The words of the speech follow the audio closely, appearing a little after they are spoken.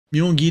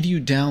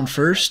Myongiryu down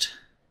first.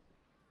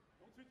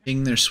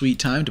 Taking their sweet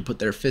time to put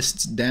their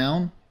fists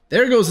down.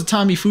 There goes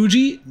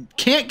Atamifuji.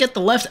 Can't get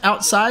the left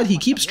outside. He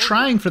keeps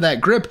trying for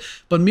that grip,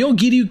 but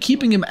Myongiryu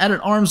keeping him at an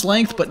arm's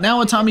length, but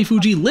now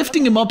Atamifuji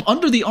lifting him up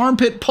under the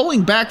armpit,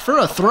 pulling back for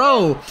a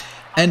throw.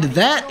 And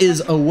that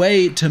is a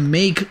way to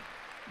make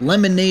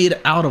lemonade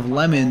out of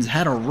lemons.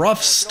 Had a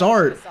rough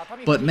start,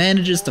 but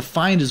manages to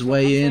find his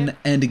way in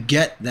and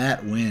get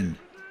that win.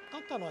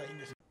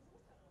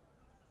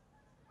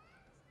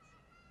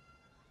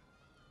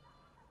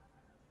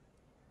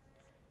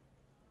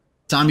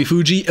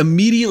 Atamifuji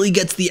immediately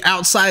gets the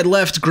outside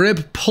left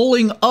grip,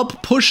 pulling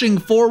up, pushing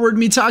forward.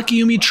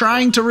 Mitakeumi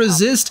trying to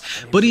resist,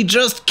 but he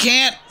just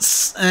can't,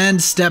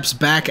 and steps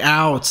back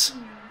out.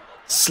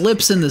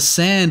 Slips in the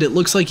sand. It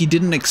looks like he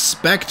didn't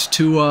expect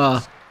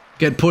to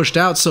get pushed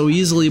out so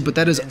easily, but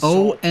that is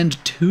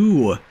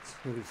 0-2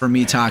 for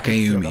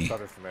Mitakeumi.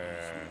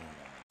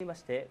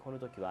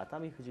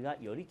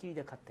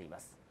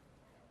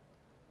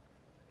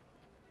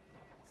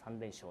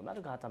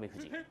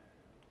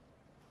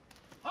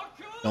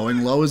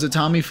 Going low is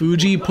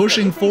Atamifuji,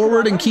 pushing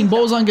forward, and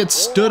Kinbozan gets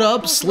stood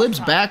up, slips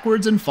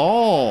backwards, and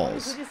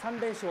falls.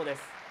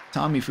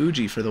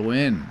 Atamifuji for the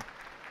win.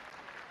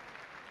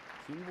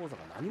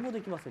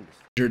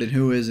 And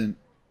who isn't?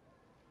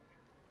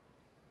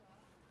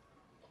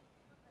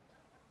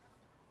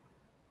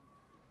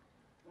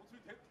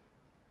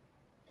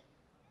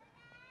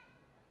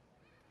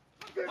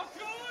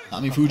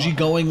 Atamifuji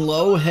going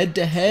low, head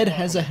to head,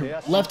 has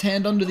a left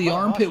hand under the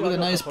armpit with a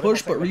nice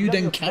push, but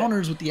Ryuden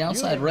counters with the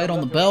outside right on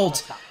the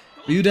belt.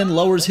 Ryuden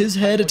lowers his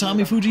head,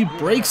 Atamifuji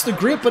breaks the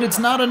grip, but it's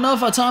not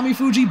enough.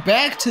 Atamifuji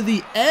back to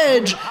the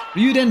edge.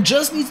 Ryuden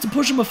just needs to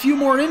push him a few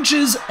more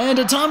inches, and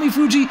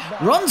Atamifuji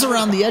runs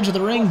around the edge of the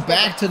ring,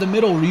 back to the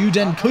middle.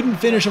 Ryuden couldn't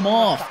finish him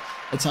off.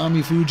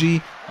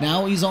 Atamifuji,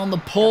 now he's on the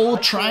pull,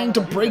 trying to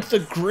break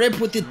the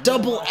grip with the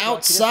double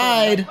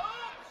outside.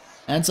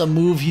 That's a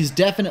move he's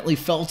definitely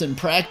felt in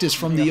practice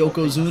from the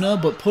Yokozuna,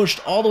 but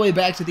pushed all the way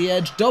back to the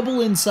edge.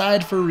 Double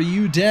inside for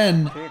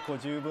Ryuden.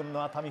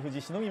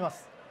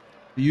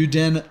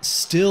 Ryuden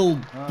still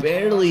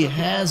barely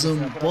has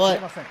him, but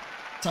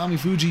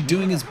Atamifuji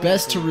doing his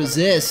best to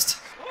resist.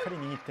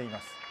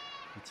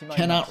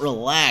 Cannot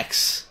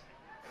relax.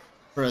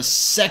 For a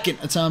second,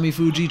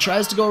 Atamifuji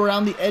tries to go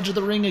around the edge of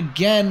the ring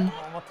again.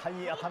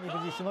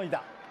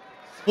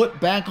 Foot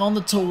back on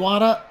the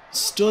Tawada.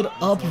 Stood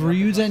up.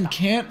 Ryuden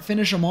can't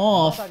finish him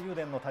off.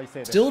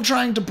 Still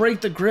trying to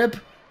break the grip.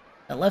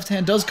 That left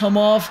hand does come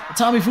off.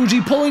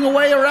 Atamifuji pulling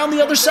away around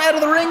the other side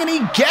of the ring, and he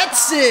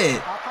gets it!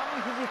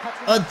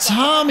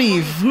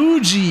 Atamifuji!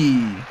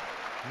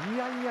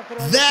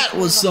 That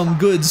was some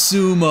good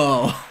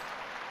sumo.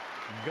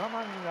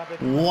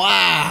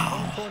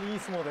 Wow!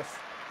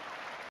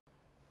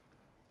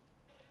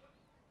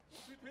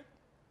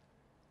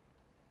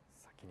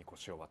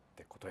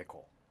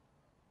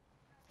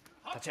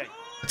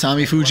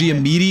 Atamifuji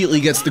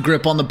immediately gets the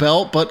grip on the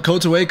belt, but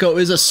Kotoeko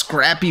is a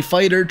scrappy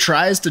fighter,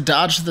 tries to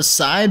dodge to the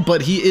side,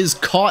 but he is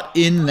caught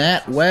in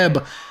that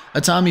web.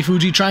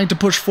 Atamifuji trying to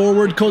push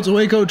forward.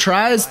 Kotoeko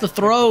tries the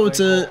throw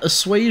to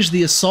assuage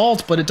the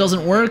assault, but it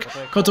doesn't work.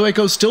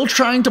 Kotoeko still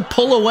trying to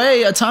pull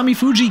away.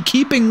 Atamifuji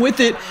keeping with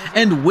it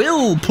and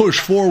will push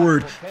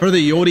forward for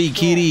the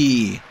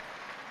Yorikiri.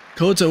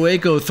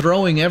 Kotoeko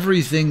throwing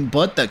everything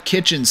but the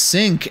kitchen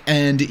sink,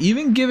 and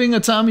even giving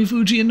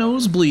Atamifuji a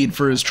nosebleed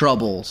for his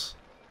troubles.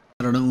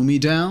 Umi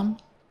down.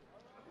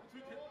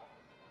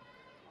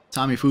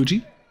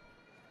 Atamifuji.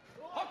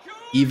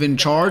 Even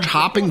charge,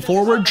 hopping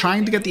forward,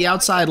 trying to get the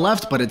outside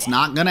left, but it's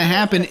not going to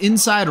happen.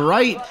 Inside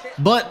right,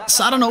 but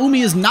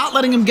Sadanoumi is not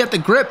letting him get the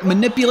grip,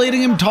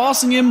 manipulating him,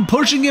 tossing him,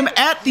 pushing him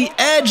at the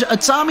edge.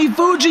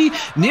 Atamifuji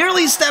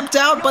nearly stepped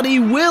out, but he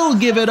will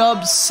give it up.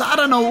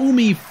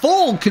 Sadanoumi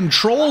full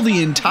control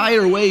the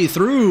entire way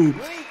through,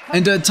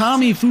 and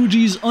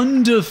Atamifuji's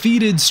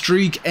undefeated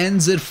streak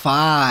ends at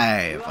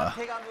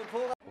 5.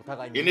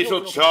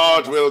 Initial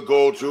charge will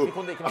go to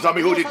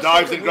Atamifuji,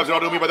 dives in, grabs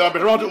Hiratoumi by the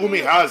armpit.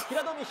 Hiratoumi has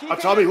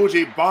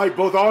Atamifuji by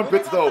both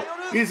armpits though.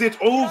 Is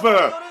it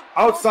over?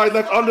 Outside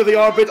left under the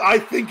armpit. I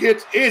think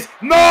it is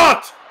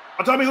not!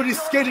 Atamifuji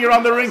skating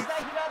around the ring,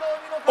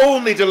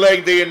 only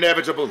delaying the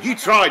inevitable. He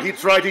tried.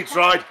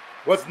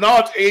 Was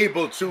not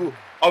able to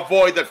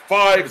avoid that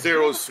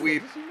 5-0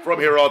 sweep from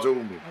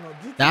Hiratoumi.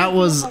 That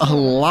was a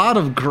lot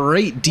of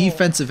great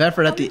defensive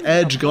effort at the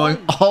edge, going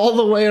all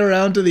the way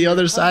around to the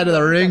other side of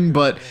the ring,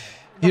 but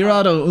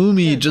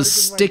Hiratoumi just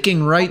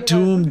sticking right to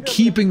him,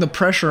 keeping the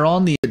pressure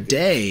on the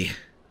day.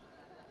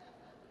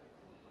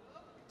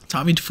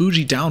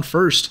 Atamifuji down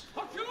first.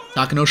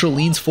 Takanosho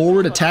leans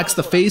forward, attacks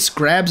the face,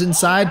 grabs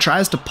inside,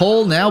 tries to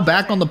pull, now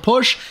back on the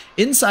push,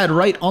 inside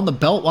right on the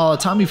belt while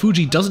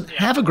Atamifuji doesn't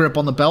have a grip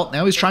on the belt.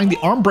 Now he's trying the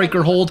arm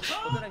breaker hold,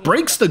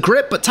 breaks the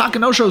grip, but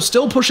Takanosho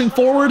still pushing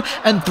forward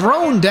and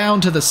thrown down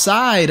to the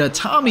side.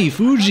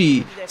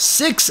 Atamifuji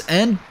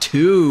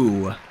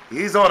 6-2.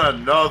 He's on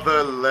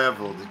another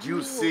level. Did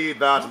you see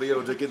that,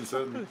 Leo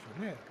Dickinson?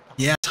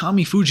 Yeah,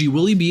 Atamifuji.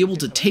 Will he be able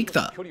to take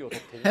the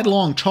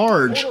headlong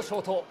charge?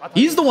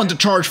 He's the one to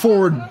charge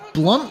forward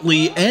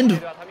bluntly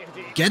and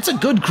gets a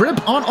good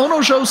grip on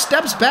Onosho.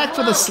 Steps back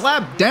for the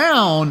slap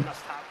down.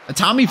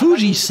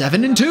 Atamifuji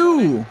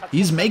 7-2.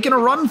 He's making a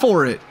run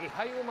for it.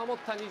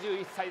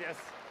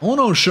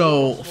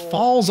 Onosho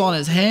falls on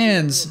his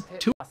hands.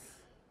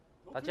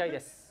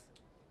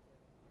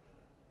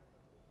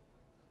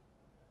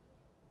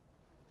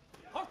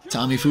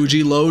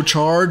 Atamifuji low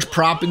charge,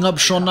 propping up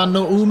Shonan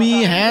no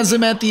Umi, has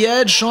him at the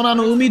edge. Shonan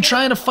no Umi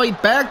trying to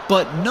fight back,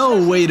 but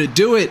no way to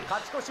do it.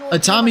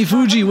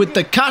 Atamifuji with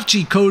the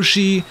Kachi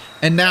Koshi,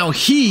 and now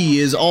he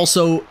is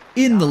also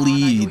in the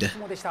lead.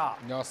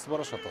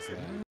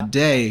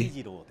 Day.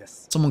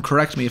 Someone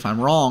correct me if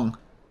I'm wrong.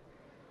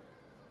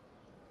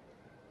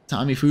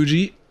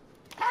 Atamifuji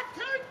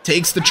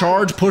takes the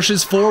charge,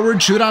 pushes forward.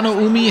 Shonan no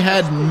Umi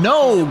had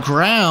no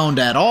ground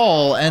at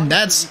all, and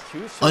that's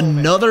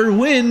another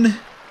win.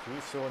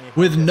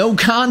 With no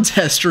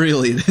contest,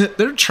 really.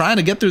 They're trying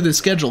to get through this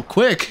schedule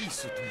quick.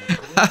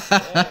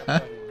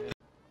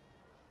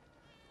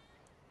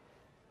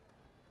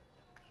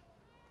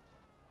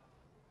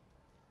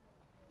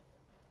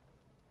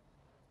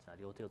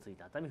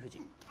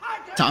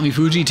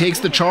 Atamifuji takes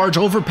the charge,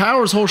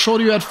 overpowers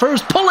Hoshoryu at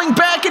first, pulling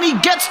back, and he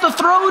gets the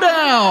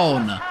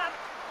throwdown.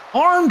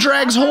 Arm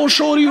drags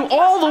Hoshoryu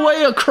all the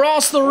way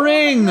across the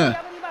ring.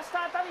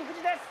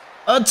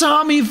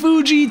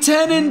 Atamifuji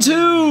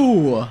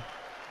 10-2.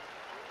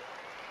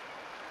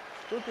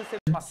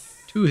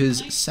 To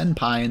his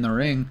senpai in the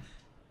ring.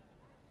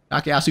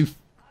 Takayasu,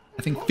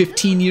 I think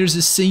 15 years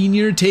his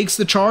senior, takes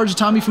the charge.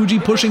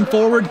 Atamifuji pushing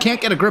forward, can't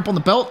get a grip on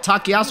the belt.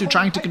 Takayasu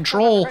trying to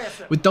control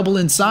with double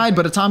inside,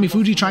 but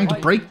Atamifuji trying to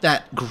break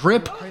that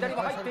grip.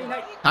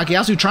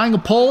 Takayasu trying a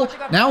pull,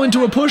 now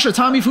into a push.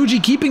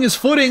 Atamifuji keeping his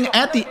footing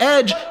at the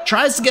edge,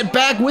 tries to get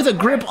back with a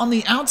grip on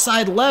the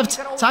outside left.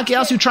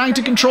 Takayasu trying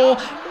to control.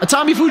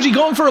 Atamifuji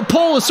going for a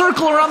pull, a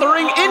circle around the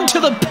ring, into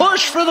the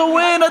push for the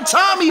win.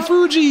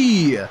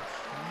 Atamifuji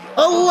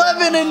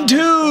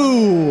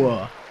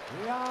 11-2.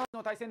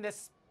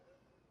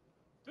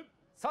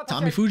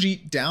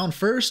 Atamifuji down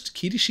first.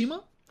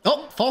 Kirishima.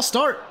 Oh, false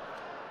start.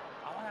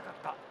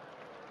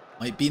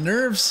 Might be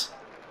nerves.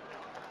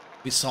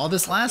 We saw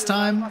this last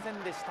time.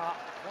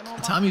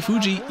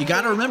 Atamifuji, you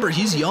gotta remember,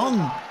 he's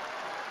young.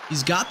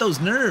 He's got those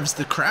nerves.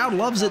 The crowd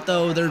loves it,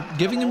 though. They're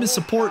giving him his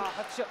support.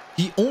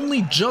 He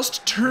only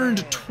just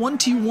turned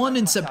 21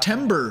 in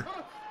September.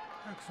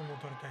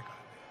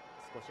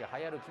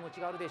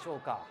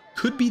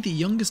 Could be the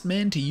youngest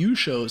man to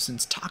Yusho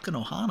since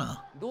Takanohana.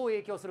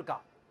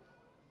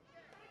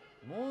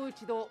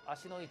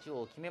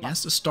 He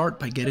has to start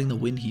by getting the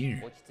win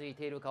here.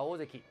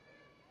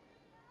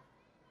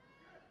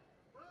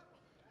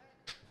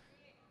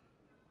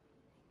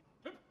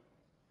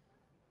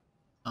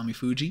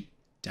 Atamifuji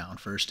down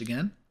first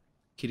again.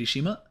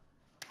 Kirishima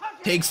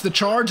takes the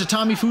charge.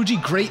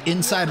 Atamifuji, great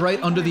inside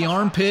right under the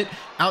armpit.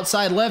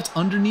 Outside left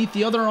underneath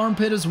the other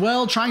armpit as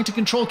well. Trying to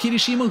control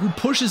Kirishima, who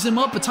pushes him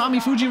up.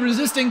 Atamifuji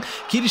resisting.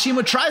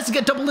 Kirishima tries to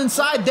get double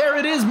inside. There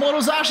it is.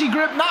 Motozashi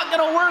grip not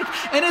going to work.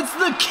 And it's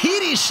the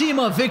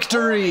Kirishima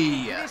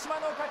victory.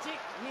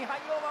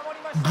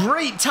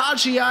 Great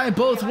tachi-ai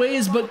both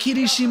ways, but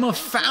Kirishima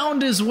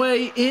found his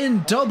way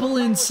in, double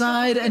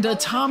inside, and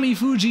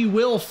Atamifuji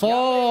will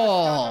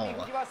fall.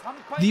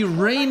 The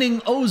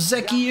reigning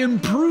Ozeki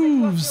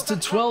improves to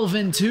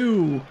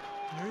 12-2,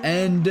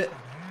 and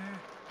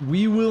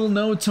we will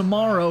know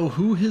tomorrow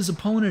who his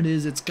opponent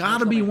is. It's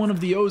gotta be one of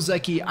the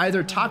Ozeki,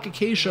 either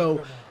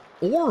Takakeisho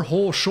or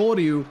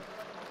Hoshoryu.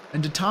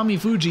 And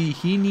Atamifuji,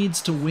 he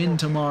needs to win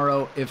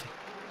tomorrow if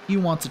he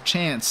wants a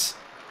chance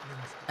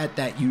at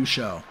that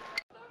Yusho.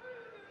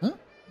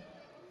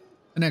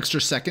 An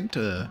extra second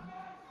to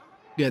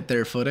get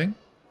their footing.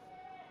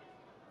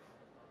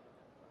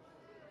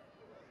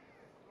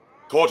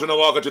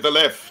 Kotonowaka to the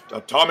left,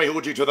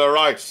 Atamifuji to the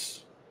right.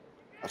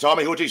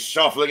 Atamifuji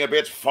shuffling a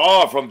bit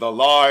far from the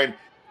line.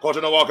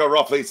 Kotonowaka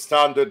roughly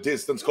standard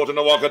distance.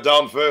 Kotonowaka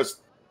down first.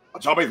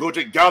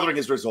 Atamifuji gathering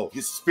his resolve,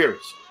 his spirit.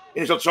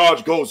 Initial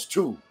charge goes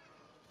 2.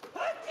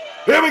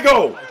 Here we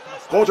go.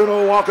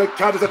 Kotonowaka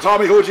counters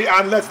Atamifuji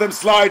and lets them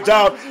slide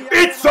down.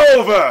 It's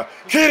over!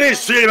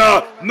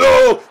 Kirishima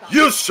no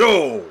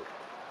Yusho!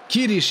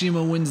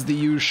 Kirishima wins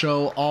the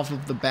Yusho off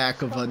of the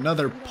back of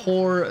another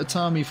poor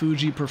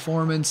Atamifuji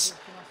performance.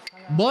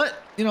 But,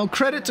 you know,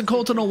 credit to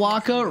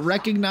Kotonowaka,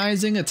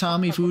 recognizing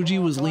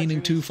Atamifuji was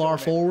leaning too far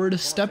forward,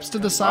 steps to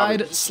the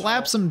side,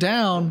 slaps him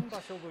down,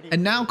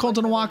 and now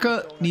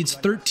Kotonowaka needs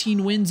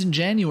 13 wins in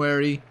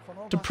January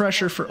to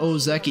pressure for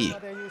Ozeki.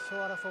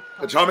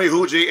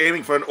 Atamifuji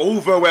aiming for an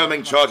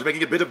overwhelming charge,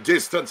 making a bit of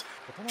distance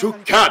to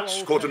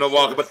catch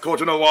Kotonowaka, but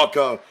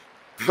Kotonowaka,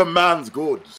 the man's goods.